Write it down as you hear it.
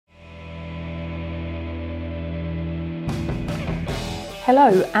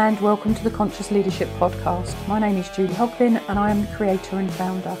Hello and welcome to the Conscious Leadership Podcast. My name is Julie Hoglin and I am the creator and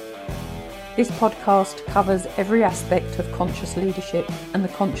founder. This podcast covers every aspect of conscious leadership and the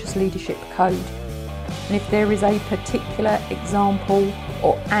Conscious Leadership Code. And if there is a particular example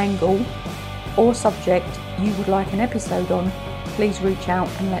or angle or subject you would like an episode on, please reach out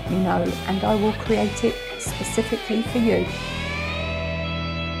and let me know and I will create it specifically for you.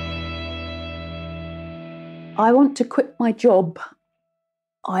 I want to quit my job.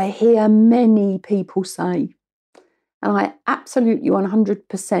 I hear many people say, and I absolutely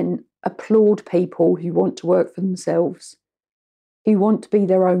 100% applaud people who want to work for themselves, who want to be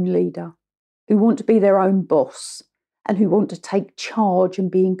their own leader, who want to be their own boss, and who want to take charge and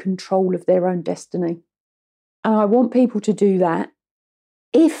be in control of their own destiny. And I want people to do that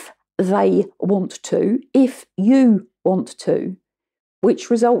if they want to, if you want to, which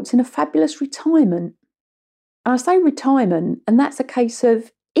results in a fabulous retirement. And I say retirement, and that's a case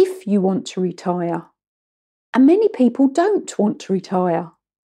of if you want to retire. And many people don't want to retire.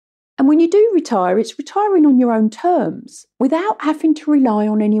 And when you do retire, it's retiring on your own terms without having to rely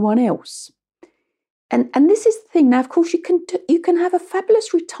on anyone else. And this is the thing. Now, of course, you can have a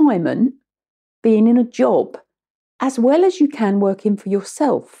fabulous retirement being in a job as well as you can working for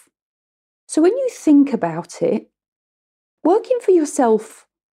yourself. So when you think about it, working for yourself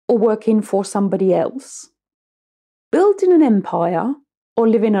or working for somebody else, building an empire or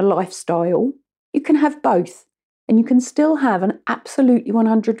living a lifestyle, you can have both. And you can still have an absolutely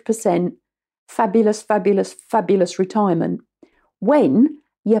 100% fabulous, fabulous, fabulous retirement when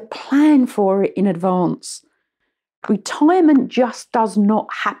you plan for it in advance. Retirement just does not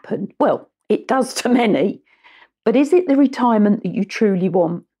happen. Well, it does to many, but is it the retirement that you truly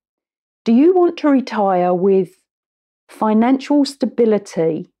want? Do you want to retire with financial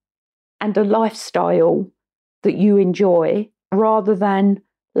stability and a lifestyle that you enjoy rather than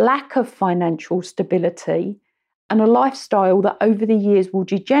lack of financial stability and a lifestyle that over the years will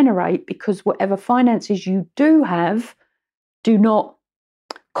degenerate because whatever finances you do have do not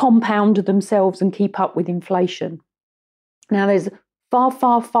compound themselves and keep up with inflation? Now, there's far,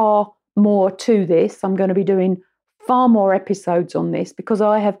 far, far more to this. I'm going to be doing far more episodes on this because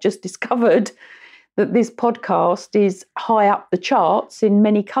I have just discovered that this podcast is high up the charts in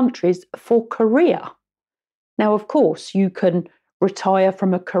many countries for career. Now, of course, you can retire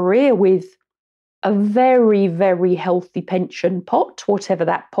from a career with a very, very healthy pension pot, whatever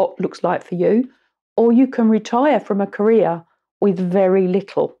that pot looks like for you, or you can retire from a career with very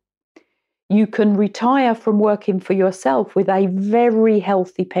little. You can retire from working for yourself with a very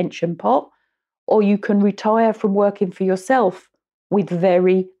healthy pension pot, or you can retire from working for yourself with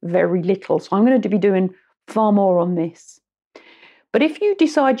very, very little. So I'm going to be doing far more on this. But if you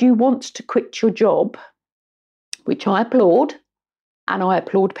decide you want to quit your job, which I applaud, and I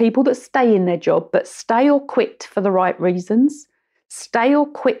applaud people that stay in their job, but stay or quit for the right reasons, stay or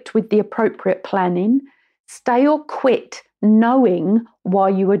quit with the appropriate planning, stay or quit knowing why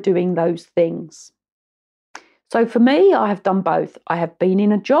you are doing those things. So for me, I have done both. I have been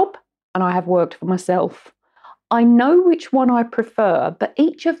in a job and I have worked for myself. I know which one I prefer, but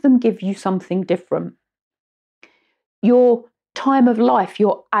each of them give you something different. Your time of life,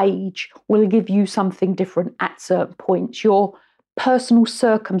 your age will give you something different at certain points. Your personal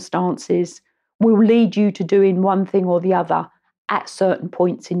circumstances will lead you to doing one thing or the other at certain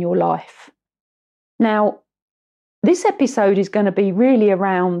points in your life. Now, this episode is going to be really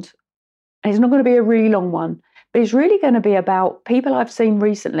around, and it's not going to be a really long one, but it's really going to be about people I've seen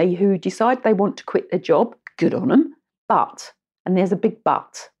recently who decide they want to quit their job. Good on them. But, and there's a big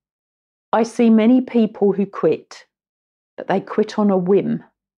but, I see many people who quit, but they quit on a whim.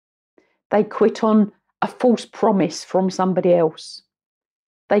 They quit on a false promise from somebody else.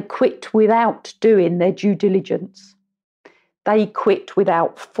 They quit without doing their due diligence. They quit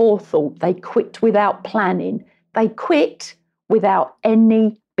without forethought. They quit without planning. They quit without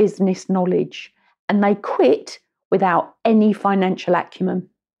any business knowledge. And they quit without any financial acumen.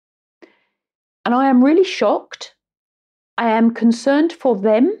 And I am really shocked. I am concerned for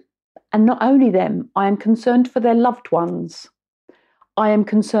them. And not only them, I am concerned for their loved ones. I am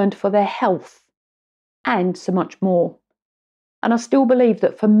concerned for their health and so much more. And I still believe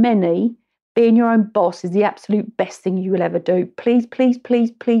that for many, being your own boss is the absolute best thing you will ever do. Please, please,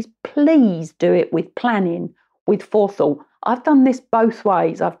 please, please, please do it with planning, with forethought. I've done this both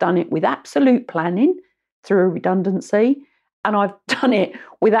ways. I've done it with absolute planning through a redundancy, and I've done it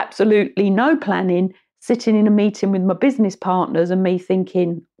with absolutely no planning, sitting in a meeting with my business partners and me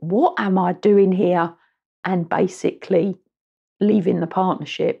thinking, what am I doing here? And basically leaving the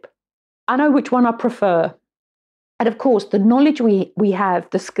partnership. I know which one I prefer. And of course, the knowledge we have,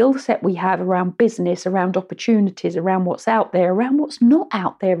 the skill set we have around business, around opportunities, around what's out there, around what's not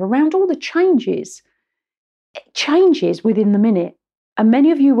out there, around all the changes, it changes within the minute. And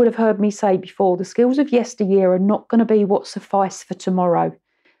many of you would have heard me say before, the skills of yesteryear are not going to be what suffice for tomorrow.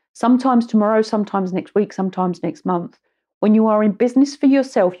 Sometimes tomorrow, sometimes next week, sometimes next month. When you are in business for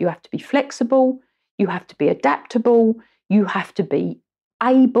yourself, you have to be flexible, you have to be adaptable, you have to be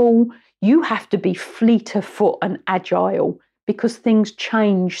able, you have to be fleet of foot and agile because things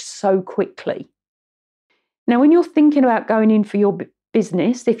change so quickly. Now, when you're thinking about going in for your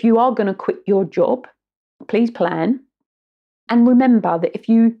business, if you are going to quit your job, please plan. And remember that if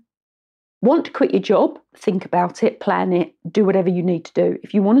you want to quit your job, think about it, plan it, do whatever you need to do.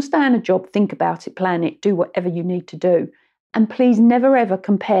 If you want to stay in a job, think about it, plan it, do whatever you need to do. And please never ever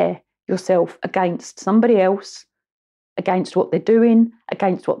compare yourself against somebody else, against what they're doing,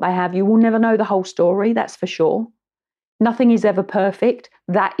 against what they have. You will never know the whole story, that's for sure. Nothing is ever perfect,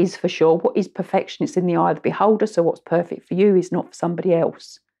 that is for sure. What is perfection? It's in the eye of the beholder, so what's perfect for you is not for somebody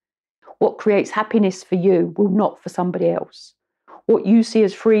else. What creates happiness for you will not for somebody else. What you see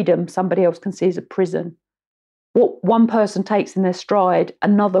as freedom, somebody else can see as a prison. What one person takes in their stride,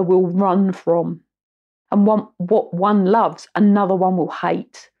 another will run from. And what one loves, another one will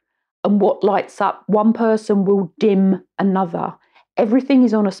hate. And what lights up one person will dim another. Everything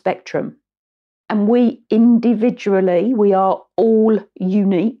is on a spectrum. And we individually, we are all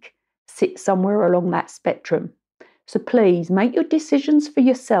unique, sit somewhere along that spectrum. So please make your decisions for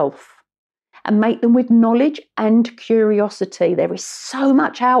yourself and make them with knowledge and curiosity. There is so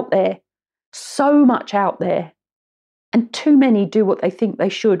much out there, so much out there. And too many do what they think they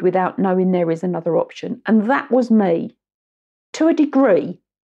should without knowing there is another option. And that was me, to a degree.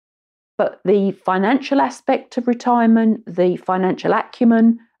 But the financial aspect of retirement, the financial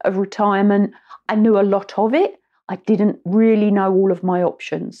acumen of retirement, I knew a lot of it. I didn't really know all of my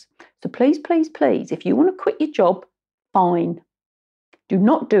options. So please, please, please, if you want to quit your job, fine. Do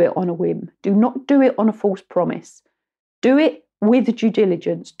not do it on a whim. Do not do it on a false promise. Do it with due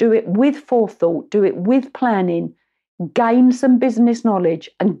diligence. Do it with forethought. Do it with planning. Gain some business knowledge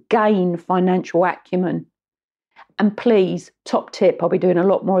and gain financial acumen. And please, top tip, I'll be doing a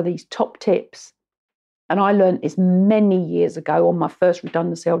lot more of these top tips. And I learned this many years ago on my first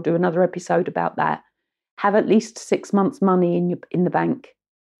redundancy. I'll do another episode about that. Have at least 6 months' money in the bank.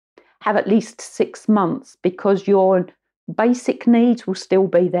 Have at least 6 months, because your basic needs will still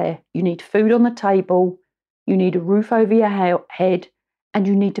be there. You need food on the table, you need a roof over your head, and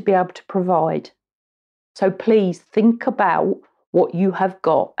you need to be able to provide. So please think about what you have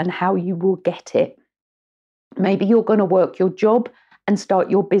got and how you will get it. Maybe you're going to work your job and start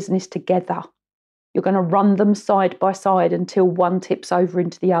your business together. You're going to run them side by side until one tips over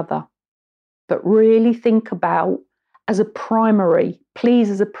into the other. But really think about, as a primary, please,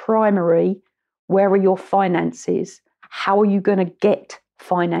 as a primary, where are your finances? How are you going to get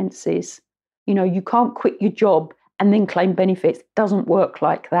finances? You know, you can't quit your job and then claim benefits. It doesn't work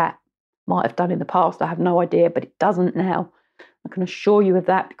like that. Might have done in the past, I have no idea, but it doesn't now. I can assure you of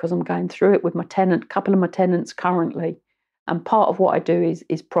that because I'm going through it with my tenant, a couple of my tenants currently. And part of what I do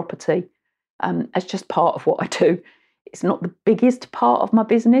is property. It's just part of what I do. It's not the biggest part of my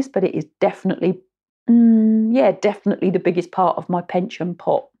business, but it is definitely, definitely the biggest part of my pension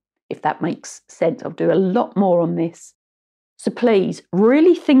pot, if that makes sense. I'll do a lot more on this. So please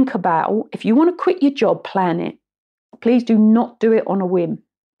really think about, if you want to quit your job, plan it. Please do not do it on a whim.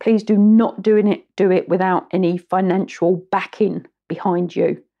 Please do not do it without any financial backing behind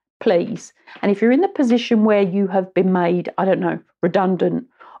you, please. And if you're in the position where you have been made, I don't know, redundant,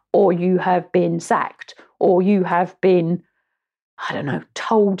 or you have been sacked, or you have been, I don't know,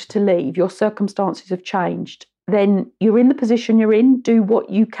 told to leave, your circumstances have changed, then you're in the position you're in, do what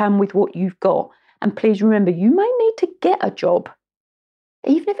you can with what you've got. And please remember, you may need to get a job,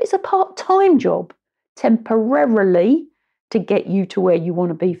 even if it's a part-time job, temporarily, to get you to where you want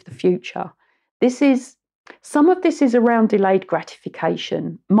to be for the future. Some of this is around delayed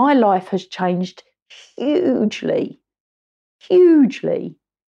gratification. My life has changed hugely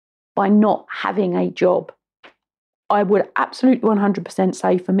by not having a job. I would absolutely 100%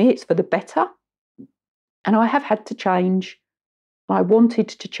 say for me, it's for the better. And I have had to change. I wanted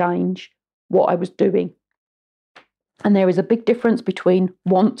to change what I was doing. And there is a big difference between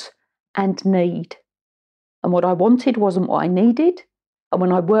want and need. And what I wanted wasn't what I needed. And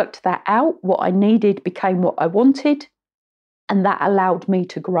when I worked that out, what I needed became what I wanted. And that allowed me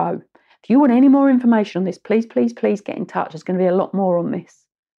to grow. If you want any more information on this, please, please, please get in touch. There's going to be a lot more on this.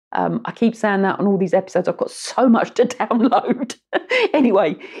 I keep saying that on all these episodes. I've got so much to download.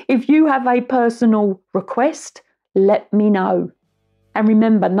 Anyway, if you have a personal request, let me know. And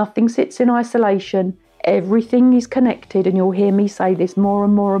remember, nothing sits in isolation. Everything is connected, and you'll hear me say this more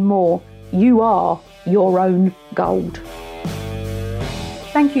and more and more. You are your own gold.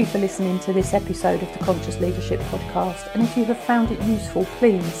 Thank you for listening to this episode of the Conscious Leadership Podcast. And if you have found it useful,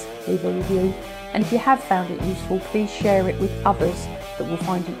 please leave a review. And if you have found it useful, please share it with others that will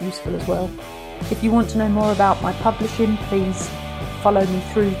find it useful as well. If you want to know more about my publishing, please follow me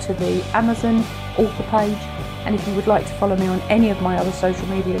through to the Amazon author page. And if you would like to follow me on any of my other social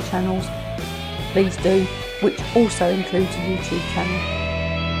media channels, please do, which also includes a YouTube channel.